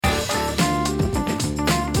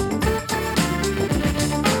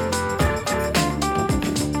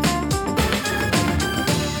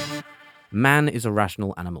Man is a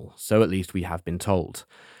rational animal, so at least we have been told.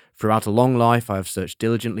 Throughout a long life, I have searched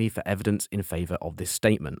diligently for evidence in favour of this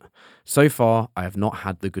statement. So far, I have not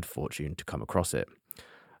had the good fortune to come across it.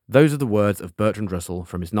 Those are the words of Bertrand Russell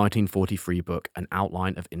from his 1943 book, An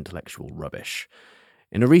Outline of Intellectual Rubbish.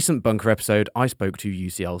 In a recent Bunker episode, I spoke to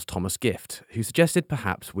UCL's Thomas Gift, who suggested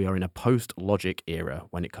perhaps we are in a post-logic era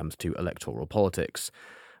when it comes to electoral politics.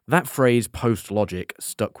 That phrase, post-logic,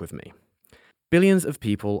 stuck with me. Billions of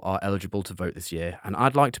people are eligible to vote this year, and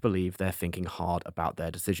I'd like to believe they're thinking hard about their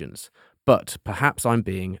decisions. But perhaps I'm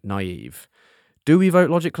being naive. Do we vote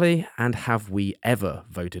logically, and have we ever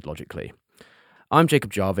voted logically? I'm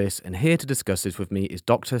Jacob Jarvis, and here to discuss this with me is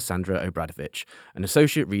Dr. Sandra Obradovich, an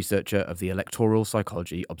associate researcher of the Electoral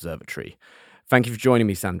Psychology Observatory. Thank you for joining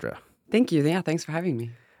me, Sandra. Thank you. Yeah, thanks for having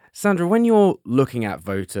me. Sandra, when you're looking at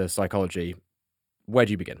voter psychology, where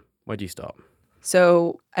do you begin? Where do you start?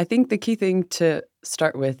 So I think the key thing to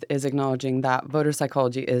start with is acknowledging that voter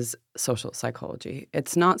psychology is social psychology.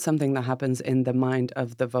 It's not something that happens in the mind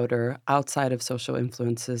of the voter outside of social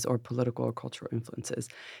influences or political or cultural influences.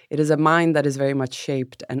 It is a mind that is very much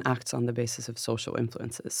shaped and acts on the basis of social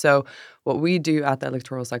influences. So what we do at the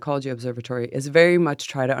Electoral Psychology Observatory is very much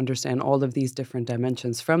try to understand all of these different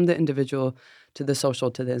dimensions from the individual to the social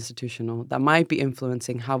to the institutional that might be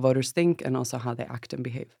influencing how voters think and also how they act and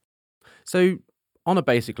behave. So, on a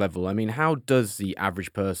basic level, I mean, how does the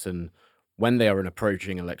average person, when they are an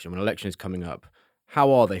approaching election, when an election is coming up,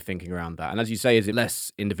 how are they thinking around that? And as you say, is it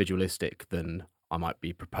less individualistic than I might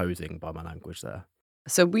be proposing by my language there?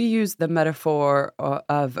 So we use the metaphor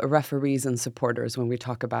of referees and supporters when we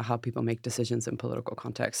talk about how people make decisions in political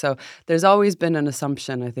context. So there's always been an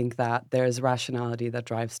assumption, I think, that there's rationality that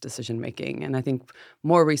drives decision making. And I think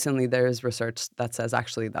more recently there is research that says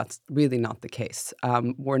actually that's really not the case.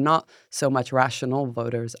 We're not so much rational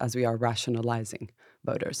voters as we are rationalizing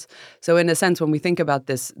voters. So in a sense, when we think about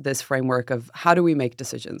this framework of how do we make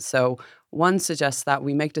decisions, so one suggests that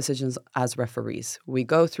we make decisions as referees. We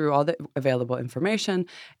go through all the available information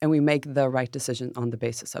and we make the right decision on the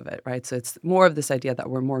basis of it, right? So it's more of this idea that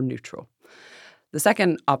we're more neutral. The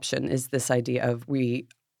second option is this idea of we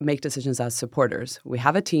make decisions as supporters. We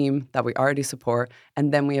have a team that we already support,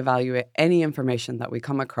 and then we evaluate any information that we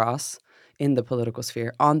come across in the political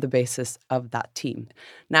sphere on the basis of that team.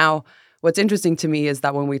 Now, what's interesting to me is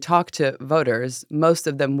that when we talk to voters, most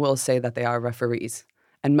of them will say that they are referees.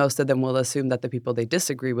 And most of them will assume that the people they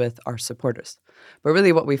disagree with are supporters. But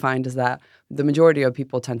really what we find is that the majority of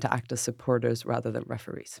people tend to act as supporters rather than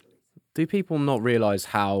referees. Do people not realise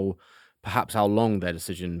perhaps how long their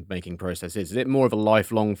decision-making process is? Is it more of a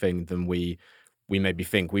lifelong thing than we maybe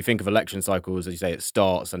think? We think of election cycles, as you say, it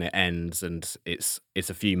starts and it ends and it's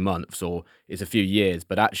a few months or it's a few years.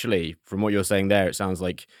 But actually, from what you're saying there, it sounds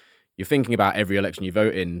like you're thinking about every election you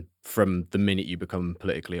vote in from the minute you become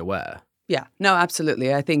politically aware. Yeah, no,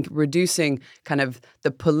 absolutely. I think reducing kind of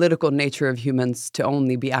the political nature of humans to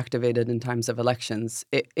only be activated in times of elections,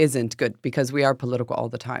 it isn't good because we are political all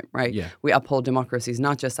the time, right? Yeah. We uphold democracies,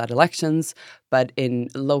 not just at elections, but in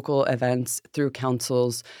local events, through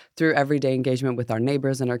councils, through everyday engagement with our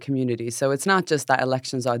neighbors and our communities. So it's not just that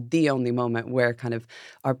elections are the only moment where kind of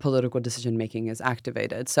our political decision-making is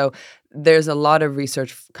activated. So there's a lot of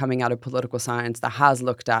research coming out of political science that has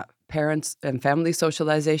looked at parents and family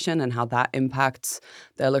socialization and how that impacts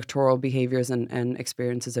the electoral behaviors and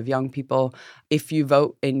experiences of young people. If you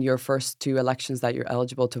vote in your first two elections that you're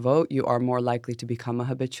eligible to vote, you are more likely to become a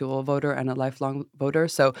habitual voter and a lifelong voter.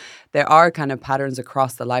 So there are kind of patterns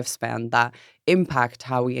across the lifespan that impact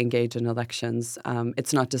how we engage in elections.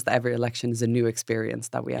 It's not just that every election is a new experience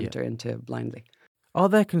that we enter into blindly. Are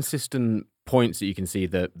there consistent points that you can see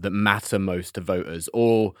that matter most to voters,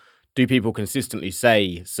 or do people consistently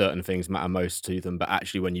say certain things matter most to them, but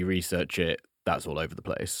actually when you research it, that's all over the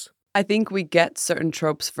place? I think we get certain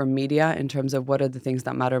tropes from media in terms of what are the things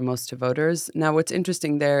that matter most to voters. Now, what's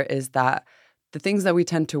interesting there is that the things that we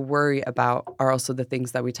tend to worry about are also the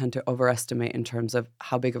things that we tend to overestimate in terms of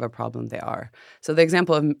how big of a problem they are. So the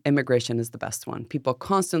example of immigration is the best one. People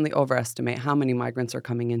constantly overestimate how many migrants are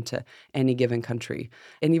coming into any given country.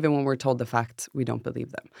 And even when we're told the facts, we don't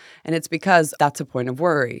believe them. And it's because that's a point of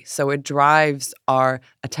worry. So it drives our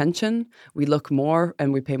attention. We look more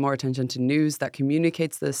and we pay more attention to news that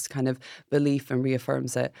communicates this kind of belief and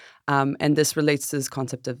reaffirms it. And this relates to this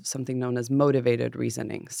concept of something known as motivated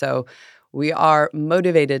reasoning. So we are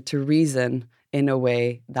motivated to reason in a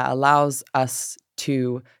way that allows us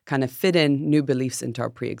to kind of fit in new beliefs into our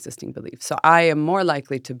pre-existing beliefs. So I am more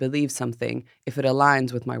likely to believe something if it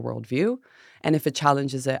aligns with my worldview. And if it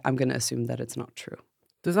challenges it, I'm going to assume that it's not true.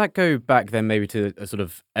 Does that go back then maybe to a sort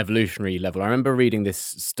of evolutionary level? I remember reading this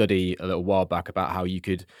study a little while back about how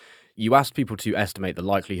you asked people to estimate the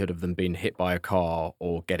likelihood of them being hit by a car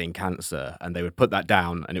or getting cancer, and they would put that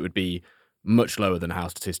down, and it would be much lower than how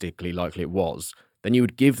statistically likely it was. Then you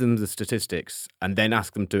would give them the statistics and then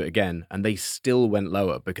ask them to do it again, and they still went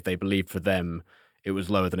lower because they believed for them it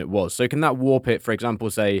was lower than it was. So can that warp it? For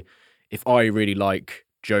example, say if I really like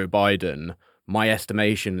Joe Biden, my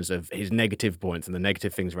estimations of his negative points and the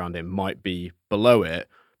negative things around him might be below it.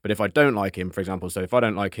 But if I don't like him, for example, so if I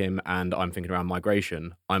don't like him and I'm thinking around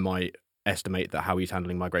migration, I might estimate that how he's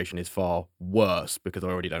handling migration is far worse because I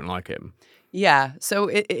already don't like him. Yeah.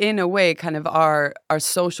 So in a way, kind of our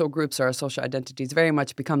social groups or our social identities very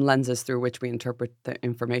much become lenses through which we interpret the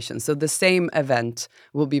information. So the same event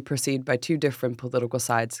will be perceived by two different political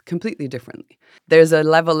sides completely differently. There's a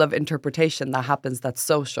level of interpretation that happens that's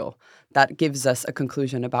social, that gives us a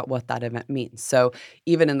conclusion about what that event means. So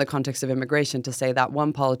even in the context of immigration, to say that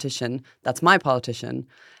one politician, that's my politician,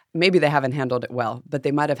 maybe they haven't handled it well, but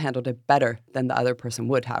they might have handled it better than the other person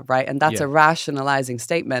would have, right? And that's Yeah. a rationalizing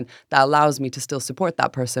statement that allows me to still support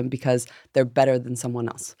that person because they're better than someone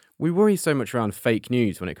else. We worry so much around fake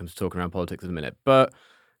news when it comes to talking around politics at the minute, but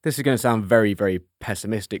this is going to sound very, very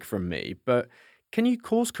pessimistic from me. But can you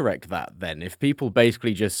course correct that then? If people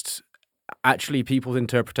basically just actually people's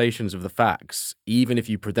interpretations of the facts, even if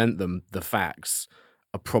you present them the facts,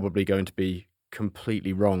 are probably going to be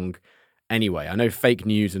completely wrong anyway. I know fake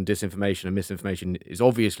news and disinformation and misinformation is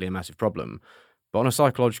obviously a massive problem, but on a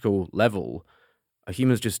psychological level, are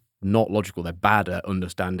humans just not logical? They're bad at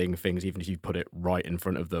understanding things, even if you put it right in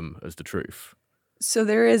front of them as the truth. So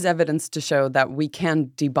there is evidence to show that we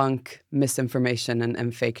can debunk misinformation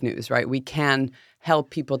and fake news, right? We can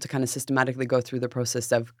help people to kind of systematically go through the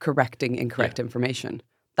process of correcting incorrect information.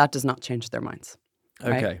 That does not change their minds.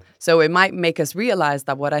 Right? Okay. So it might make us realize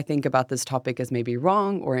that what I think about this topic is maybe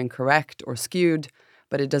wrong or incorrect or skewed,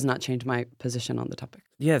 but it does not change my position on the topic.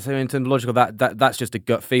 Yeah, so in terms of logical, that's just a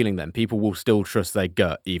gut feeling then. People will still trust their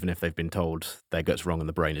gut, even if they've been told their gut's wrong and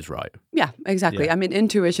the brain is right. Yeah, exactly. Yeah. I mean,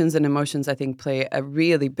 intuitions and emotions, I think, play a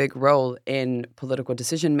really big role in political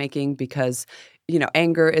decision making because,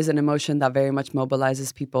 anger is an emotion that very much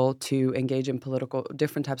mobilizes people to engage in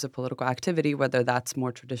different types of political activity, whether that's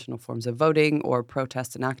more traditional forms of voting or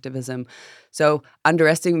protest and activism. So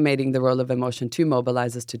underestimating the role of emotion to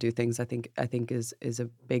mobilize us to do things, I think is a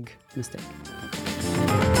big mistake.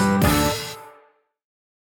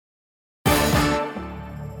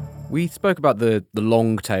 We spoke about the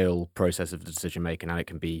long tail process of decision making, and it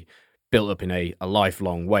can be built up in a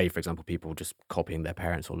lifelong way. For example, people just copying their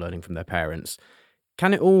parents or learning from their parents.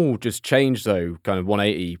 Can it all just change, though, kind of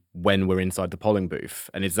 180 when we're inside the polling booth?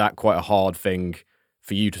 And is that quite a hard thing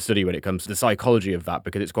for you to study when it comes to the psychology of that?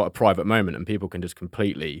 Because it's quite a private moment and people can just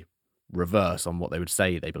completely reverse on what they would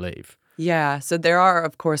say they believe. Yeah, so there are,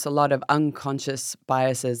 of course, a lot of unconscious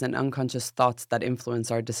biases and unconscious thoughts that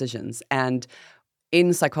influence our decisions. And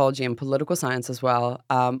in psychology and political science as well,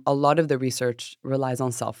 a lot of the research relies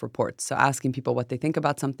on self-reports. So asking people what they think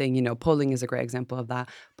about something, polling is a great example of that.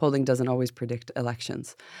 Polling doesn't always predict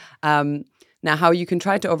elections. Now, how you can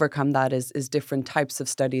try to overcome that is different types of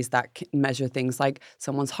studies that can measure things like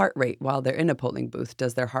someone's heart rate while they're in a polling booth.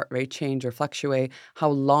 Does their heart rate change or fluctuate? How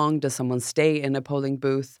long does someone stay in a polling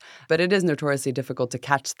booth? But it is notoriously difficult to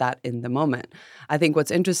catch that in the moment. I think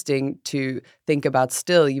what's interesting to think about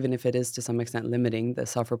still, even if it is to some extent limiting the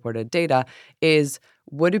self-reported data, is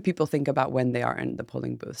what do people think about when they are in the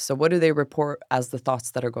polling booth? So what do they report as the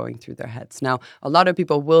thoughts that are going through their heads? Now, a lot of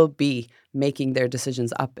people will be making their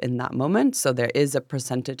decisions up in that moment. So there is a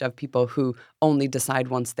percentage of people who only decide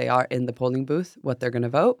once they are in the polling booth what they're going to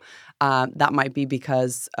vote. That might be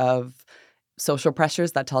because of social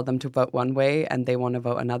pressures that tell them to vote one way and they want to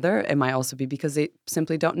vote another. It might also be because they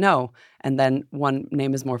simply don't know. And then one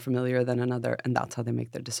name is more familiar than another, and that's how they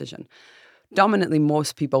make their decision. Dominantly,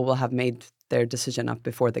 most people will have made their decision up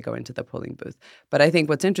before they go into the polling booth. But I think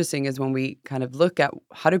what's interesting is when we kind of look at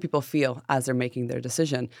how do people feel as they're making their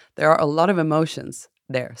decision, there are a lot of emotions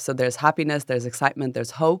there. So there's happiness, there's excitement,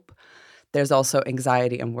 there's hope, there's also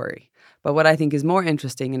anxiety and worry. But what I think is more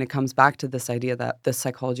interesting, and it comes back to this idea that the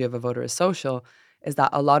psychology of a voter is social, is that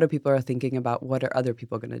a lot of people are thinking about what are other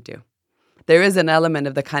people going to do. There is an element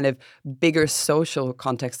of the kind of bigger social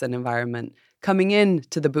context and environment coming in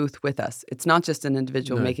to the booth with us. It's not just an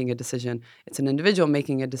individual making a decision. It's an individual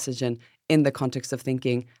making a decision in the context of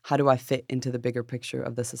thinking, how do I fit into the bigger picture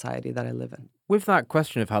of the society that I live in? With that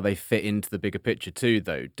question of how they fit into the bigger picture too,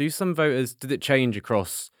 though, did it change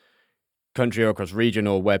across country or across region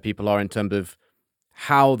or where people are in terms of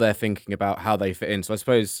how they're thinking about how they fit in? So I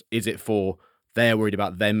suppose, is it for they're worried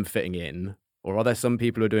about them fitting in? Or are there some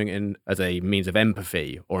people who are doing it as a means of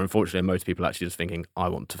empathy? Or unfortunately, most people are actually just thinking, I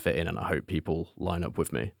want to fit in and I hope people line up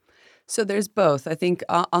with me? So there's both. I think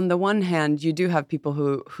on the one hand, you do have people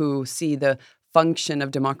who see the function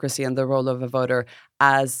of democracy and the role of a voter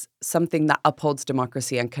as something that upholds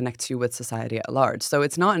democracy and connects you with society at large. So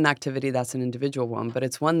it's not an activity that's an individual one, but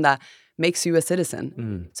it's one that makes you a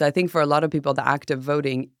citizen. So I think for a lot of people, the act of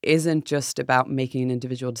voting isn't just about making an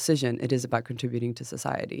individual decision. It is about contributing to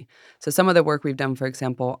society. So some of the work we've done, for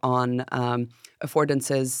example, on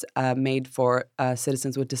affordances made for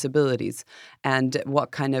citizens with disabilities and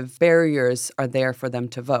what kind of barriers are there for them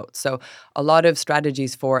to vote. So a lot of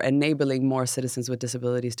strategies for enabling more citizens with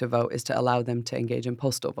disabilities to vote is to allow them to engage in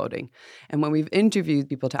postal voting. And when we've interviewed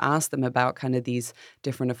people to ask them about kind of these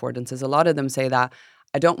different affordances, a lot of them say that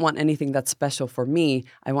I don't want anything that's special for me.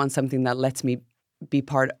 I want something that lets me be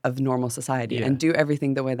part of normal society and do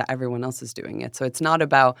everything the way that everyone else is doing it. So it's not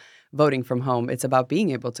about voting from home. It's about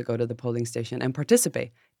being able to go to the polling station and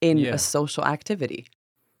participate in a social activity.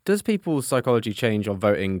 Does people's psychology change on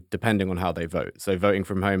voting depending on how they vote? So voting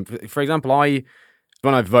from home, for example,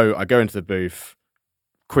 when I vote, I go into the booth,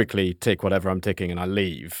 quickly tick whatever I'm ticking and I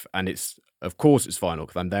leave. And of course it's final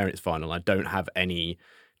because I'm there and it's final. I don't have any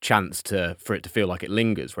chance for it to feel like it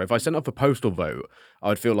lingers. Where if I sent off a postal vote, I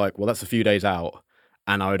would feel like, well, that's a few days out.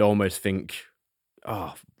 And I would almost think,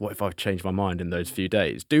 oh, what if I've changed my mind in those few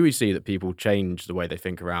days? Do we see that people change the way they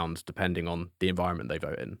think around depending on the environment they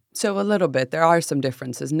vote in? So a little bit. There are some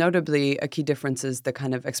differences. Notably, a key difference is the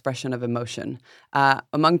kind of expression of emotion.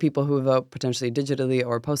 Among people who vote potentially digitally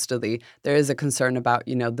or postally, there is a concern about,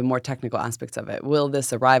 the more technical aspects of it. Will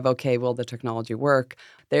this arrive okay? Will the technology work?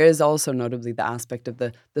 There is also notably the aspect of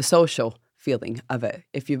the social feeling of it.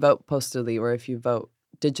 If you vote postally or if you vote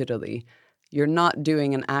digitally, you're not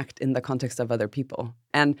doing an act in the context of other people.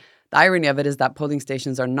 And the irony of it is that polling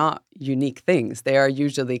stations are not unique things. They are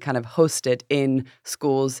usually kind of hosted in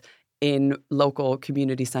schools, in local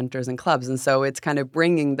community centers and clubs. And so it's kind of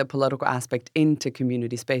bringing the political aspect into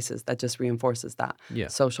community spaces that just reinforces that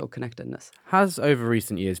social connectedness. Has over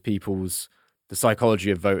recent years the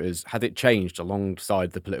psychology of voters, has it changed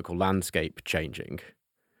alongside the political landscape changing?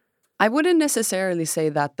 I wouldn't necessarily say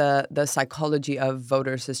that the psychology of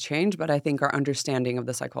voters has changed, but I think our understanding of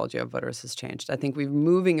the psychology of voters has changed. I think we're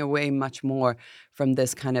moving away much more from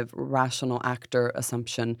this kind of rational actor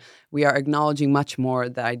assumption. We are acknowledging much more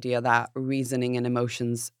the idea that reasoning and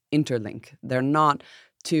emotions interlink. They're not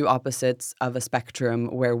two opposites of a spectrum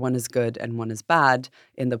where one is good and one is bad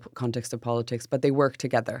in the context of politics, but they work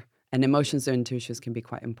together. And emotions and intuitions can be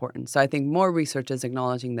quite important. So I think more research is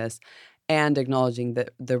acknowledging this and acknowledging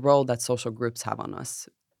the role that social groups have on us.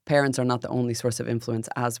 Parents are not the only source of influence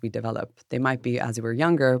as we develop. They might be as we're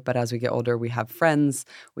younger, but as we get older, we have friends,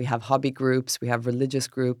 we have hobby groups, we have religious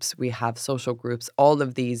groups, we have social groups. All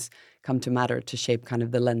of these come to matter to shape kind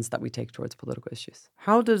of the lens that we take towards political issues.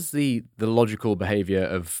 How does the logical behaviour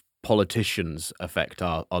of politicians affect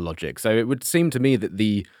our logic? So it would seem to me that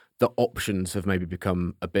the options have maybe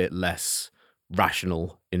become a bit less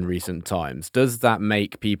rational in recent times. Does that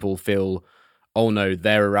make people feel, oh no,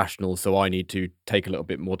 they're irrational, so I need to take a little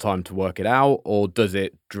bit more time to work it out? Or does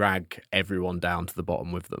it drag everyone down to the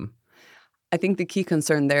bottom with them? I think the key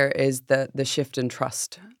concern there is the shift in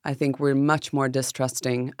trust. I think we're much more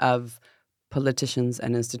distrusting of politicians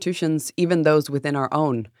and institutions, even those within our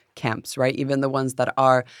own camps, right? Even the ones that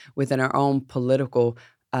are within our own political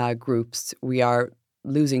groups, we are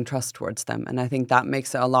losing trust towards them. And I think that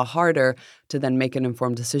makes it a lot harder to then make an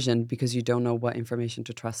informed decision because you don't know what information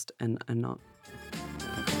to trust and not.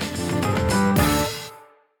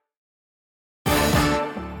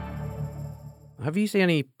 Have you seen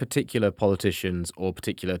any particular politicians or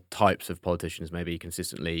particular types of politicians maybe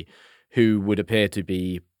consistently who would appear to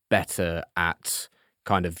be better at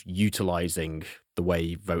kind of utilising the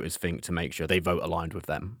way voters think to make sure they vote aligned with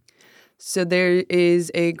them? So there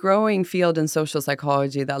is a growing field in social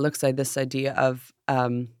psychology that looks at this idea of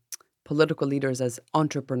political leaders as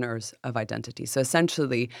entrepreneurs of identity. So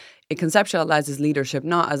essentially, it conceptualizes leadership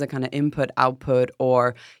not as a kind of input-output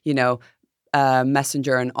or,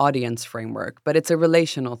 messenger and audience framework, but it's a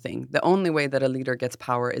relational thing. The only way that a leader gets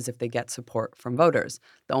power is if they get support from voters.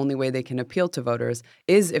 The only way they can appeal to voters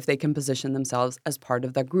is if they can position themselves as part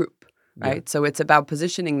of that group, right? Yeah. So it's about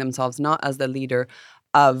positioning themselves not as the leader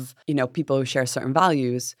of, people who share certain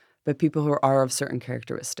values, but people who are of certain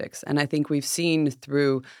characteristics. And I think we've seen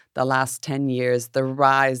through the last 10 years the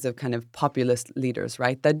rise of kind of populist leaders,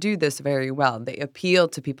 right, that do this very well. They appeal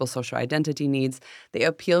to people's social identity needs. They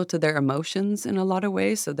appeal to their emotions in a lot of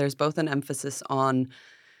ways. So there's both an emphasis on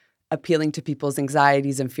appealing to people's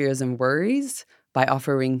anxieties and fears and worries by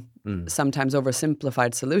offering sometimes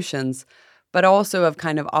oversimplified solutions, but also of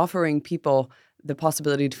kind of offering people the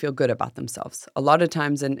possibility to feel good about themselves. A lot of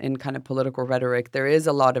times in kind of political rhetoric, there is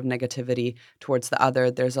a lot of negativity towards the other.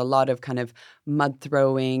 There's a lot of kind of mud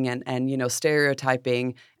throwing and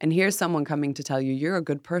stereotyping. And here's someone coming to tell you, you're a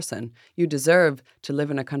good person. You deserve to live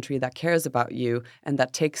in a country that cares about you and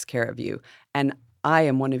that takes care of you. And I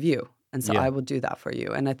am one of you. And so I will do that for you.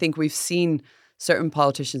 And I think we've seen certain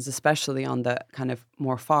politicians, especially on the kind of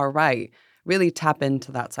more far right, really tap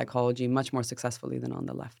into that psychology much more successfully than on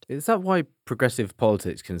the left. Is that why progressive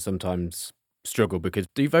politics can sometimes struggle? Because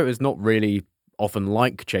do voters not really often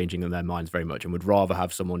like changing their minds very much and would rather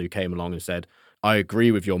have someone who came along and said, I agree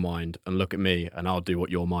with your mind and look at me and I'll do what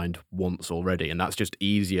your mind wants already. And that's just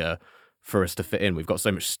easier for us to fit in. We've got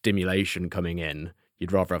so much stimulation coming in.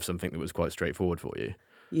 You'd rather have something that was quite straightforward for you.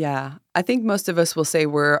 Yeah, I think most of us will say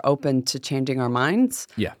we're open to changing our minds,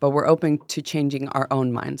 but we're open to changing our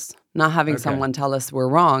own minds, not having someone tell us we're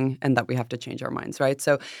wrong and that we have to change our minds, right?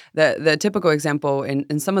 So the typical example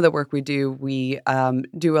in some of the work we do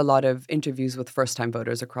do a lot of interviews with first-time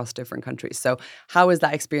voters across different countries. So how is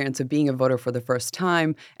that experience of being a voter for the first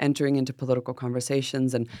time, entering into political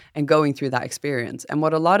conversations and going through that experience? And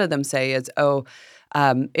what a lot of them say is,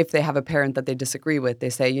 if they have a parent that they disagree with, they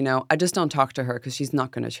say, I just don't talk to her because she's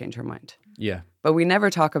not going to change her mind. Yeah. But we never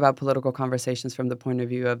talk about political conversations from the point of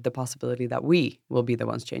view of the possibility that we will be the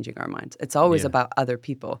ones changing our minds. It's always about other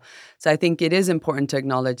people. So I think it is important to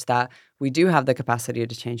acknowledge that we do have the capacity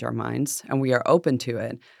to change our minds and we are open to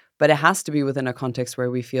it. But it has to be within a context where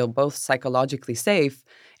we feel both psychologically safe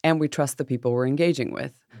and we trust the people we're engaging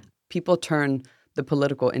with. People turn the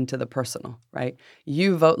political into the personal, right?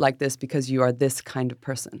 You vote like this because you are this kind of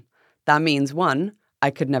person. That means, one, I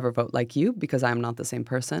could never vote like you because I'm not the same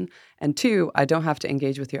person. And two, I don't have to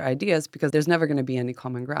engage with your ideas because there's never going to be any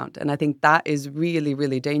common ground. And I think that is really,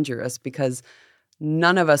 really dangerous because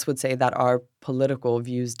none of us would say that our political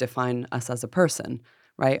views define us as a person,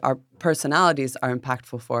 right? Our personalities are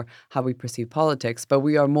impactful for how we perceive politics, but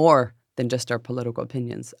we are more than just our political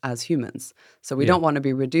opinions as humans. So we don't want to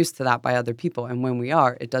be reduced to that by other people. And when we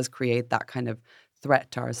are, it does create that kind of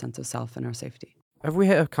threat to our sense of self and our safety. Have we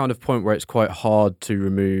hit a kind of point where it's quite hard to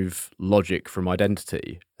remove logic from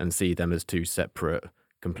identity and see them as two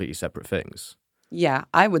completely separate things? Yeah,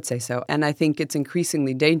 I would say so. And I think it's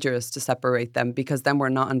increasingly dangerous to separate them because then we're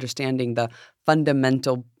not understanding the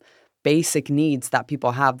fundamental basic needs that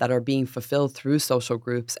people have that are being fulfilled through social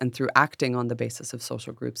groups and through acting on the basis of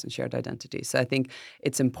social groups and shared identity. So I think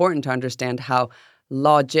it's important to understand how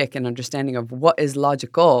logic and understanding of what is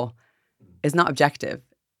logical is not objective.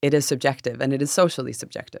 It is subjective and it is socially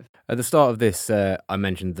subjective. At the start of this, I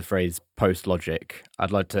mentioned the phrase post-logic. I'd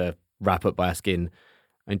like to wrap up by asking,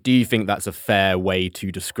 and do you think that's a fair way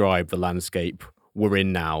to describe the landscape we're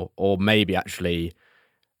in now? Or maybe actually,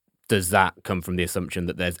 does that come from the assumption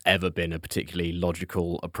that there's ever been a particularly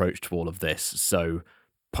logical approach to all of this? So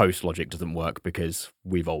post-logic doesn't work because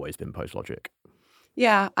we've always been post-logic.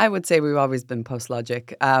 Yeah, I would say we've always been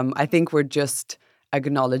post-logic. I think we're just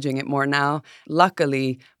acknowledging it more now.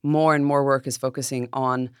 Luckily, more and more work is focusing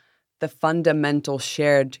on the fundamental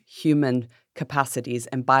shared human capacities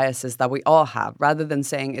and biases that we all have. Rather than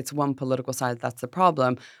saying it's one political side that's the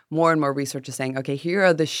problem, more and more research is saying, okay, here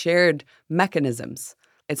are the shared mechanisms.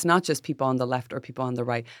 It's not just people on the left or people on the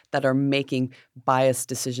right that are making biased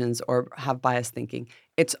decisions or have biased thinking.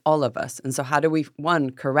 It's all of us. And so how do we,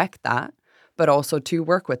 one, correct that, but also two,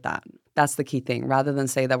 work with that? That's the key thing. Rather than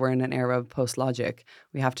say that we're in an era of post-logic,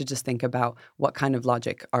 we have to just think about what kind of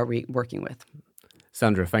logic are we working with.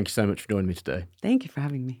 Sandra, thank you so much for joining me today. Thank you for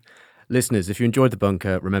having me. Listeners, if you enjoyed The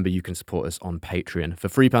Bunker, remember you can support us on Patreon. For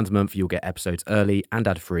 £3 a month, you'll get episodes early and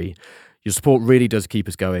ad-free. Your support really does keep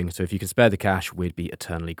us going, so if you can spare the cash, we'd be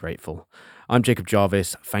eternally grateful. I'm Jacob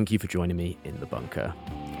Jarvis. Thank you for joining me in The Bunker.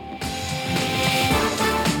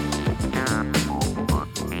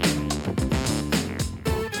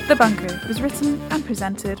 The Bunker was written and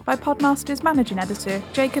presented by Podmaster's managing editor,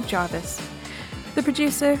 Jacob Jarvis. The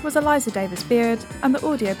producer was Eliza Davis-Beard, and the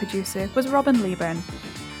audio producer was Robin Leeburn.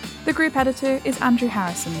 The group editor is Andrew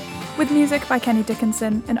Harrison. With music by Kenny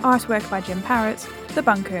Dickinson and artwork by Jim Parrott, The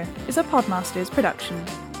Bunker is a Podmasters production.